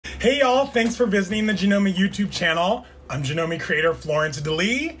Hey y'all, thanks for visiting the Janome YouTube channel. I'm Janome creator Florence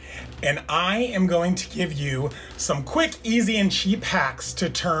DeLee, and I am going to give you some quick, easy, and cheap hacks to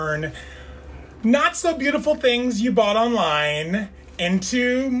turn not so beautiful things you bought online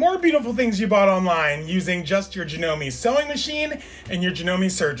into more beautiful things you bought online using just your Janome sewing machine and your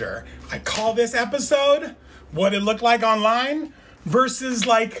Janome Serger. I call this episode what it looked like online versus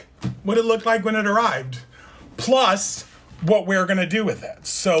like what it looked like when it arrived, plus what we're gonna do with it.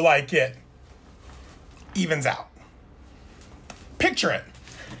 So like it evens out. Picture it.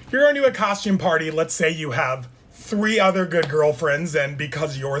 You're going to a costume party. Let's say you have 3 other good girlfriends, and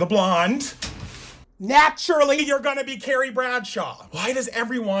because you're the blonde, naturally you're gonna be Carrie Bradshaw. Why does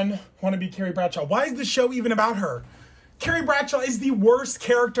everyone want to be Carrie Bradshaw? Why is the show even about her? Carrie Bradshaw is the worst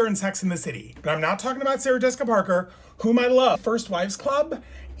character in Sex and the City. But I'm not talking about Sarah Jessica Parker, whom I love. First Wives Club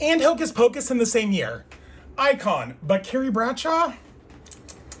and Hocus Pocus in the same year. Icon. But Carrie Bradshaw?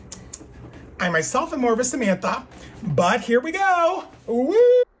 I myself am more of a Samantha, but here we go. Woo!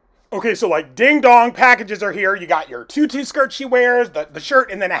 Okay, so like ding dong, packages are here. You got your tutu skirt she wears, the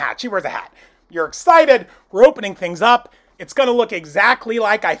shirt, and then a hat. She wears a hat. You're excited. We're opening things up. It's gonna look exactly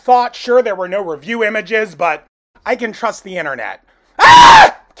like I thought. Sure, there were no review images, but I can trust the internet.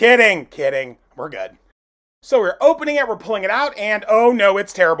 Ah! Kidding. We're good. So we're opening it, we're pulling it out, and oh no,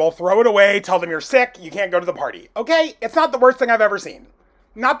 it's terrible. Throw it away, tell them you're sick, you can't go to the party. Okay, it's not the worst thing I've ever seen.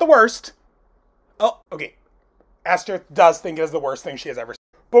 Not the worst. Oh, okay. Esther does think it is the worst thing she has ever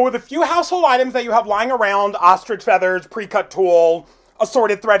seen. But with a few household items that you have lying around, ostrich feathers, pre-cut tulle,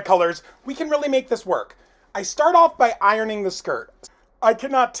 assorted thread colors, we can really make this work. I start off by ironing the skirt. I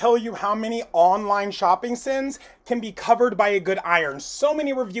cannot tell you how many online shopping sins can be covered by a good iron. So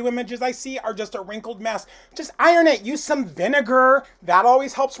many review images I see are just a wrinkled mess. Just iron it. Use some vinegar. That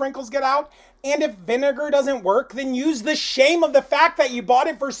always helps wrinkles get out. And if vinegar doesn't work, then use the shame of the fact that you bought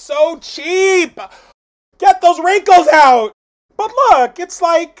it for so cheap. Get those wrinkles out. But look, it's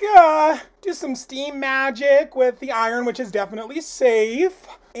like, do some steam magic with the iron, which is definitely safe.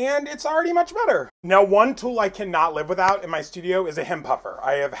 And it's already much better. Now, one tool I cannot live without in my studio is a hem puffer.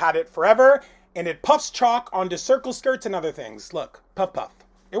 I have had it forever, and it puffs chalk onto circle skirts and other things. Look, puff, puff.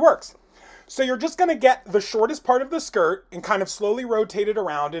 It works. So you're just gonna get the shortest part of the skirt and kind of slowly rotate it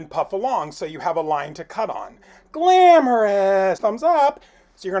around and puff along so you have a line to cut on. Glamorous, thumbs up.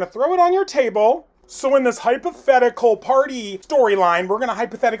 So you're gonna throw it on your table. So in this hypothetical party storyline, we're gonna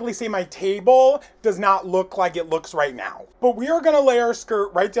hypothetically say my table does not look like it looks right now. But we are gonna lay our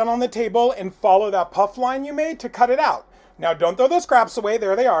skirt right down on the table and follow that puff line you made to cut it out. Now don't throw those scraps away,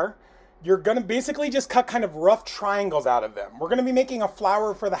 there they are. You're gonna basically just cut kind of rough triangles out of them. We're gonna be making a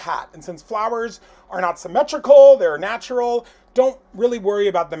flower for the hat. And since flowers are not symmetrical, they're natural, don't really worry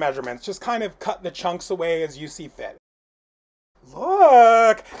about the measurements. Just kind of cut the chunks away as you see fit.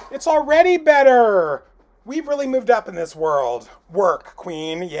 Look, it's already better. We've really moved up in this world. Work,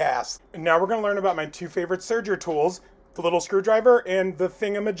 queen, yes. And now we're gonna learn about my 2 favorite Serger tools, the little screwdriver and the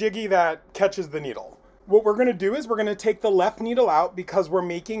thingamajiggy that catches the needle. What we're gonna do is we're gonna take the left needle out because we're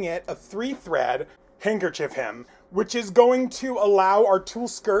making it a 3-thread handkerchief hem, which is going to allow our tulle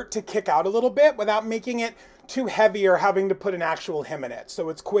skirt to kick out a little bit without making it too heavy or having to put an actual hem in it. So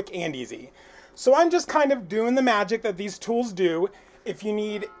it's quick and easy. So I'm just kind of doing the magic that these tools do. If you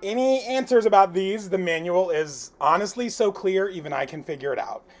need any answers about these, the manual is honestly so clear, even I can figure it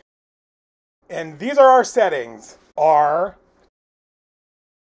out. And these are our settings. R,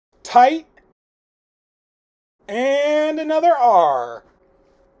 tight, and another R.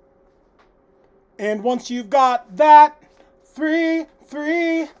 And once you've got that, 3,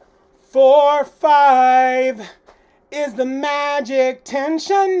 3, 4, 5 is the magic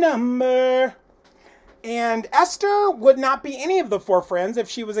tension number. And Esther would not be any of the 4 friends. If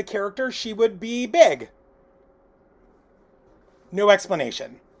she was a character, she would be big. No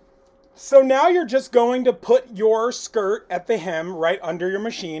explanation. So now you're just going to put your skirt at the hem right under your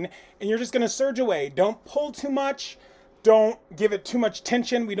machine, and you're just going to serge away. Don't pull too much. Don't give it too much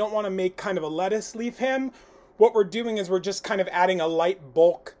tension. We don't want to make kind of a lettuce leaf hem. What we're doing is we're just kind of adding a light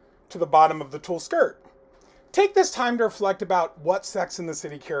bulk to the bottom of the tulle skirt. Take this time to reflect about what Sex and the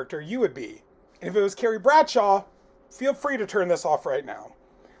City character you would be. And if it was Carrie Bradshaw, feel free to turn this off right now.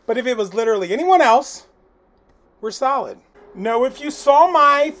 But if it was literally anyone else, we're solid. Now, if you saw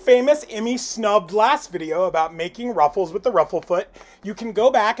my famous Emmy snubbed last video about making ruffles with the ruffle foot, you can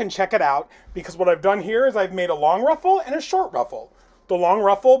go back and check it out, because what I've done here is I've made a long ruffle and a short ruffle. The long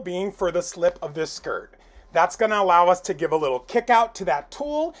ruffle being for the slip of this skirt. That's going to allow us to give a little kick out to that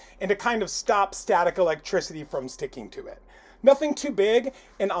tulle and to kind of stop static electricity from sticking to it. Nothing too big,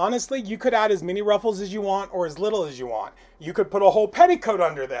 and honestly, you could add as many ruffles as you want or as little as you want. You could put a whole petticoat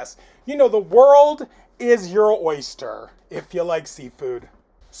under this. You know, the world is your oyster if you like seafood.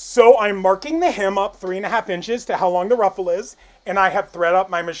 So I'm marking the hem up 3.5 inches to how long the ruffle is, and I have thread up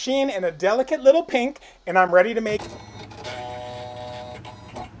my machine in a delicate little pink, and I'm ready to make...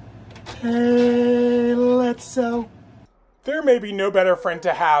 Hey, let's sew. There may be no better friend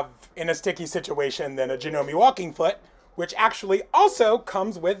to have in a sticky situation than a Janome walking foot, which actually also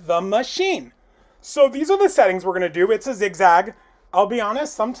comes with the machine. So these are the settings we're gonna do. It's a zigzag. I'll be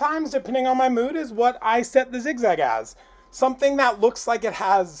honest, sometimes depending on my mood is what I set the zigzag as. Something that looks like it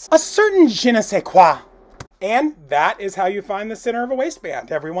has a certain je ne sais quoi. And that is how you find the center of a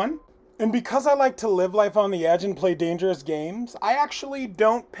waistband, everyone. And because I like to live life on the edge and play dangerous games, I actually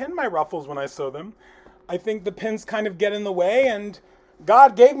don't pin my ruffles when I sew them. I think the pins kind of get in the way, and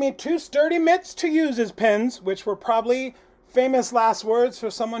God gave me 2 sturdy mitts to use as pins, which were probably famous last words for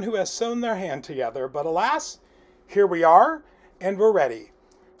someone who has sewn their hand together. But alas, here we are, and we're ready.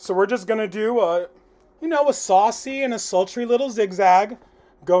 So we're just gonna do a saucy and a sultry little zigzag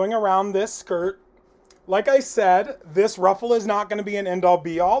going around this skirt. Like I said, this ruffle is not gonna be an end-all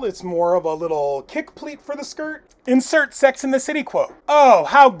be-all. It's more of a little kick pleat for the skirt. Insert Sex and the City quote. Oh,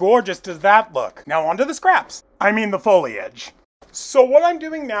 how gorgeous does that look? Now onto the scraps. I mean the foliage. So what I'm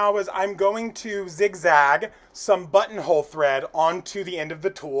doing now is I'm going to zigzag some buttonhole thread onto the end of the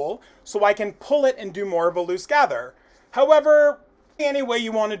tool so I can pull it and do more of a loose gather. However, any way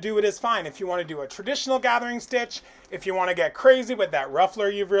you want to do it is fine. If you want to do a traditional gathering stitch, if you want to get crazy with that ruffler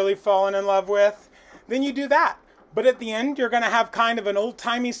you've really fallen in love with, then you do that. But at the end, you're going to have kind of an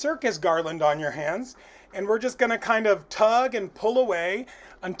old-timey circus garland on your hands, and we're just going to kind of tug and pull away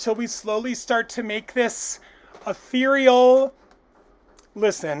until we slowly start to make this ethereal...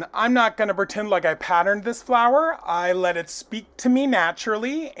 Listen, I'm not going to pretend like I patterned this flower. I let it speak to me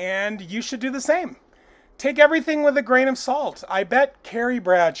naturally, and you should do the same. Take everything with a grain of salt. I bet Carrie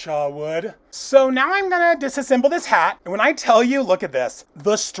Bradshaw would. So now I'm going to disassemble this hat. And when I tell you, look at this,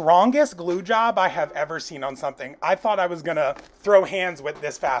 the strongest glue job I have ever seen on something. I thought I was going to throw hands with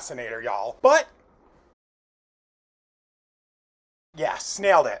this fascinator, y'all. But, yes,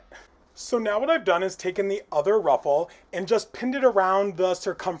 nailed it. So now what I've done is taken the other ruffle and just pinned it around the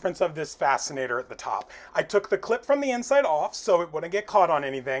circumference of this fascinator at the top. I took the clip from the inside off so it wouldn't get caught on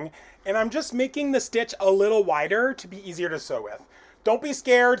anything, and I'm just making the stitch a little wider to be easier to sew with. Don't be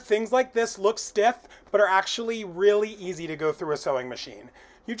scared, things like this look stiff, but are actually really easy to go through a sewing machine.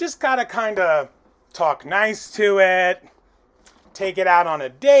 You just gotta kinda talk nice to it, take it out on a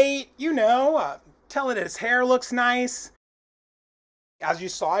date, tell it its hair looks nice. As you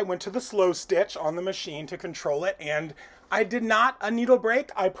saw, I went to the slow stitch on the machine to control it, and I did not a needle break,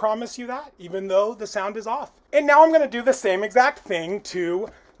 I promise you that, even though the sound is off. And now I'm gonna do the same exact thing to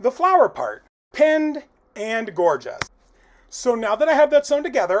the flower part. Pinned and gorgeous. So now that I have that sewn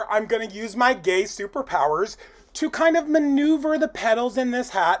together, I'm gonna use my gay superpowers to kind of maneuver the petals in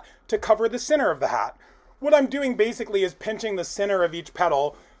this hat to cover the center of the hat. What I'm doing basically is pinching the center of each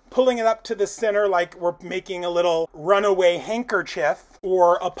petal, pulling it up to the center like we're making a little runaway handkerchief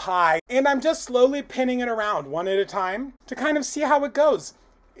or a pie. And I'm just slowly pinning it around one at a time to kind of see how it goes.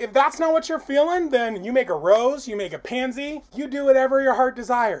 If that's not what you're feeling, then you make a rose, you make a pansy, you do whatever your heart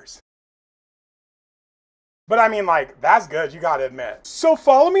desires. But I mean, like, that's good, you gotta admit. So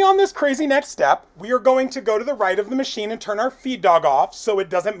follow me on this crazy next step. We are going to go to the right of the machine and turn our feed dog off so it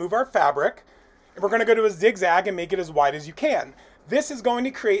doesn't move our fabric. And we're gonna go to a zigzag and make it as wide as you can. This is going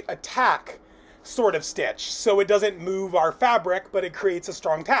to create a tack sort of stitch, so it doesn't move our fabric, but it creates a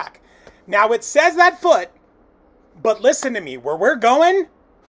strong tack. Now it says that foot, but listen to me, where we're going,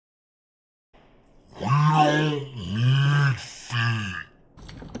 we don't need feet.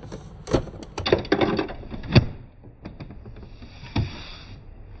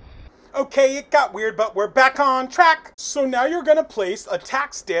 Okay, it got weird, but we're back on track. So now you're gonna place a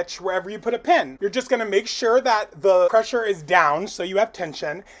tack stitch wherever you put a pin. You're just gonna make sure that the pressure is down so you have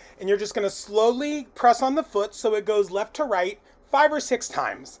tension, and you're just gonna slowly press on the foot so it goes left to right 5 or 6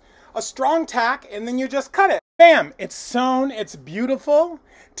 times. A strong tack, and then you just cut it. Bam, it's sewn, it's beautiful.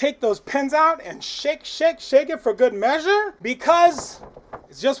 Take those pins out and shake, shake, shake it for good measure, because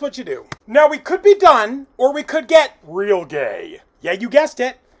it's just what you do. Now we could be done, or we could get real gay. Yeah, you guessed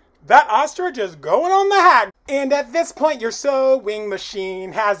it. That ostrich is going on the hat. And at this point, your sewing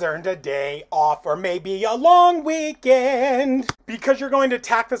machine has earned a day off or maybe a long weekend. Because you're going to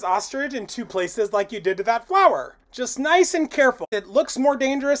tack this ostrich in 2 places like you did to that flower. Just nice and careful. It looks more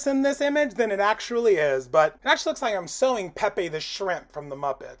dangerous in this image than it actually is, but it actually looks like I'm sewing Pepe the Shrimp from the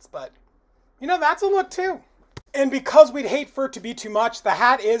Muppets. But, that's a look too. And because we'd hate for it to be too much, the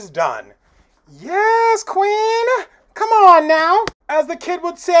hat is done. Yes, queen! Come on now! As the kid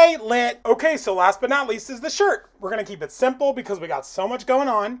would say, lit. Okay, so last but not least is the shirt. We're gonna keep it simple because we got so much going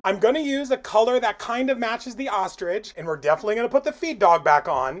on. I'm gonna use a color that kind of matches the ostrich, and we're definitely gonna put the feed dog back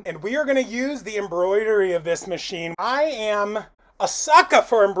on. And we are gonna use the embroidery of this machine. I am a sucker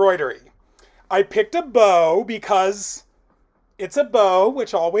for embroidery. I picked a bow because it's a bow,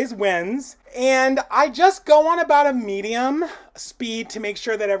 which always wins. And I just go on about a medium speed to make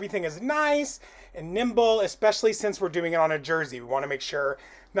sure that everything is nice and nimble, especially since we're doing it on a jersey. We want to make sure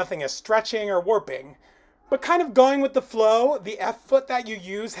nothing is stretching or warping. But kind of going with the flow, the F-foot that you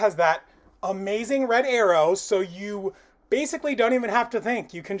use has that amazing red arrow, so you basically don't even have to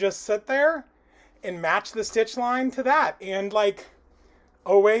think. You can just sit there and match the stitch line to that, and like,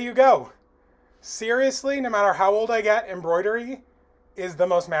 away you go. Seriously, no matter how old I get, embroidery is the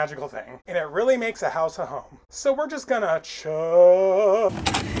most magical thing. And it really makes a house a home. So we're just gonna chop.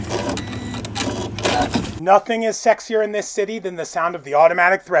 Nothing is sexier in this city than the sound of the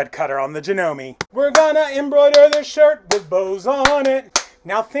automatic thread cutter on the Janome. We're gonna embroider the shirt with bows on it.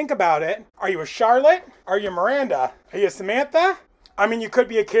 Now think about it. Are you a Charlotte? Are you Miranda? Are you Samantha? I mean, you could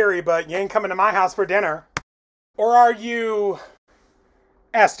be a Carrie, but you ain't coming to my house for dinner. Or are you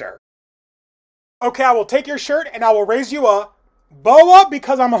Esther? Okay, I will take your shirt and I will raise you a boa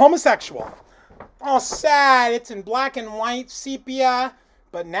because I'm a homosexual. Oh, sad. It's in black and white sepia,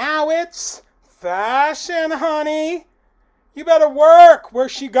 but now it's fashion, honey. You better work.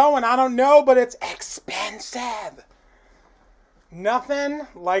 Where's she going? I don't know, but it's expensive. Nothing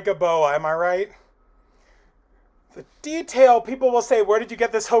like a boa, am I right? The detail, people will say, where did you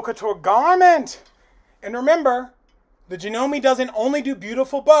get this haute couture garment? And remember, the Janome doesn't only do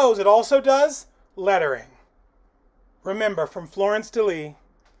beautiful bows, it also does lettering. Remember, from Florence to Lee,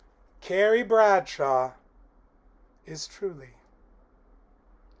 Carrie Bradshaw is truly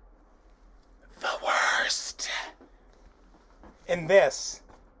the worst. And this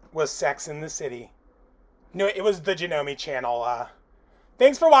was Sex in the City. No, it was the Janome channel.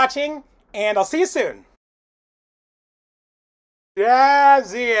 Thanks for watching, and I'll see you soon.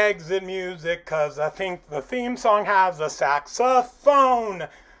 Jazzy exit music, cause I think the theme song has a saxophone.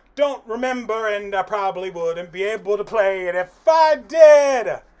 Don't remember, and I probably wouldn't be able to play it if I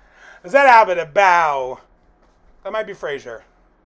did. Is that Abbott a bow? That might be Frasier.